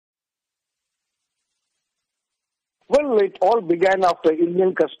Well, it all began after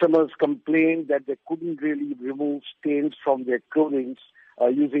Indian customers complained that they couldn't really remove stains from their clothing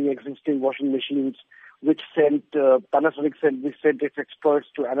using existing washing machines, which Panasonic sent its experts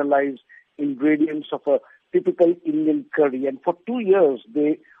to analyze ingredients of a typical Indian curry. And for 2 years,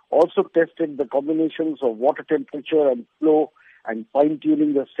 they also tested the combinations of water temperature and flow and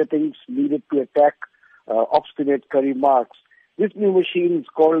fine-tuning the settings needed to attack obstinate curry marks. This new machine is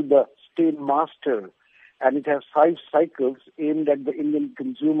called the Stain Master, and it has 5 cycles aimed at the Indian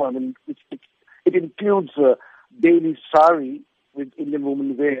consumer. I mean, it includes daily sari, with Indian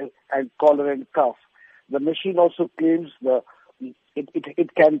women wear, and collar and cuff. The machine also claims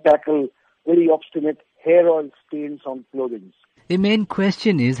it can tackle very obstinate hair oil stains on clothing. The main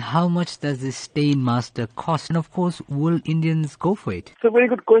question is, how much does this Stain Master cost? And of course, will Indians go for it? It's a very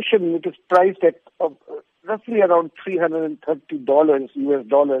good question. It is priced at roughly around $330 US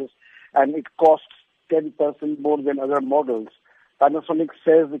dollars, and it costs 10% more than other models. Panasonic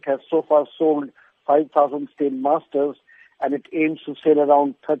says it has so far sold 5,000 Stain Masters, and it aims to sell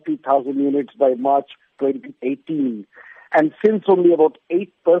around 30,000 units by March 2018. And since only about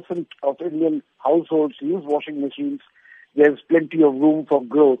 8% of Indian households use washing machines, there's plenty of room for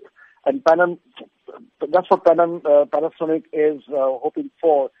growth. And that's what Panasonic is hoping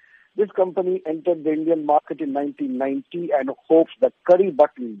for. This company entered the Indian market in 1990 and hopes that curry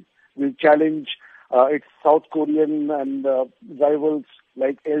button will challenge its South Korean and rivals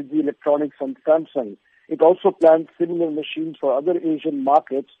like LG Electronics and Samsung. It also plans similar machines for other Asian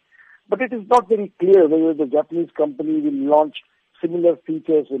markets, but it is not very clear whether the Japanese company will launch similar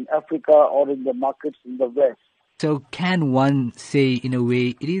features in Africa or in the markets in the West. So can one say, in a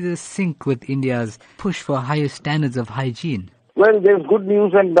way, it is a sync with India's push for higher standards of hygiene? Well, there's good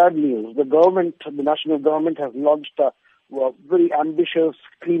news and bad news. The national government has launched a very ambitious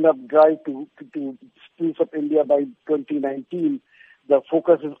clean-up drive to spruce up India by 2019. The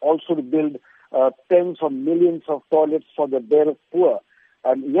focus is also to build tens of millions of toilets for the bare poor.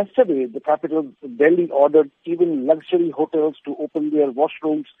 And yesterday, the capital, Delhi, ordered even luxury hotels to open their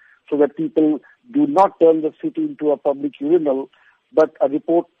washrooms so that people do not turn the city into a public urinal. But a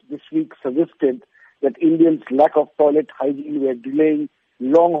report this week suggested that Indians' lack of toilet hygiene were delaying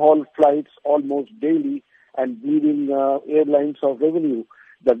long-haul flights almost daily and bleeding airlines of revenue.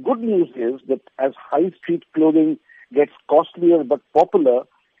 The good news is that as high-street clothing gets costlier but popular,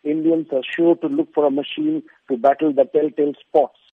 Indians are sure to look for a machine to battle the telltale spots.